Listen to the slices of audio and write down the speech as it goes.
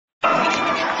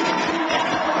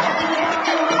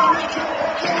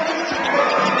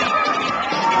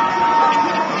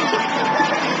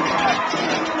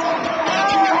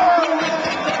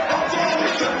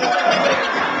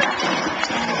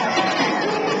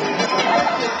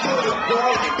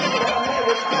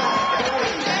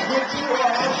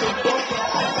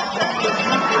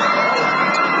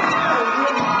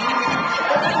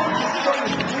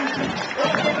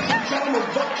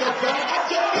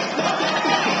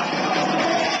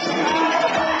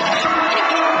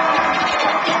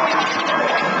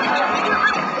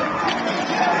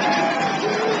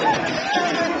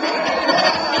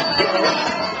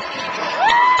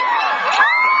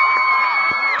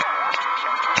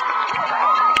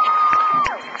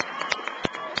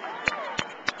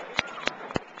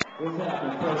What's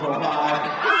happening, Purple High?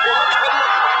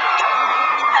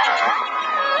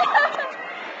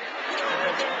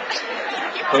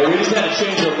 Hey, we just had to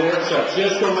change the lyrics up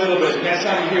just a little bit. Next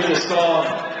time you hear this song,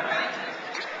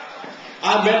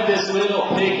 I met this little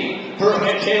piggy. Her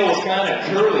head tail was kind of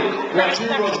curly. When 2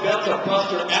 Roosevelts to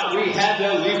bust her out, we had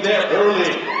to leave there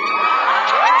early.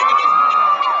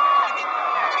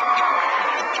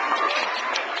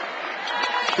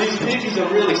 These piggies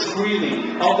are really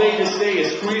squealy. All they just say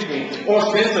is squeeze me or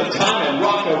spend some time and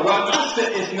rock a rock. I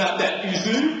said it's not that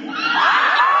easy.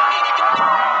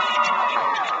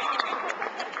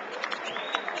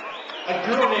 A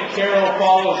girl named Carol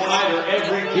follows Hyder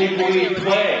every gig we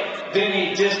play. Then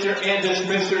he dissed her and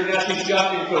dismissed her. Now she's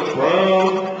shopping for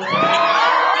bro.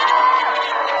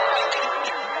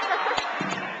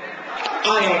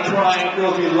 I ain't crying,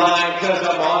 girls be lying, cause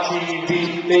I'm on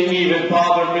TV. They even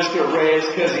bother Mr. Reyes,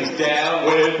 cause he's down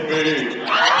with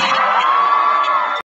me.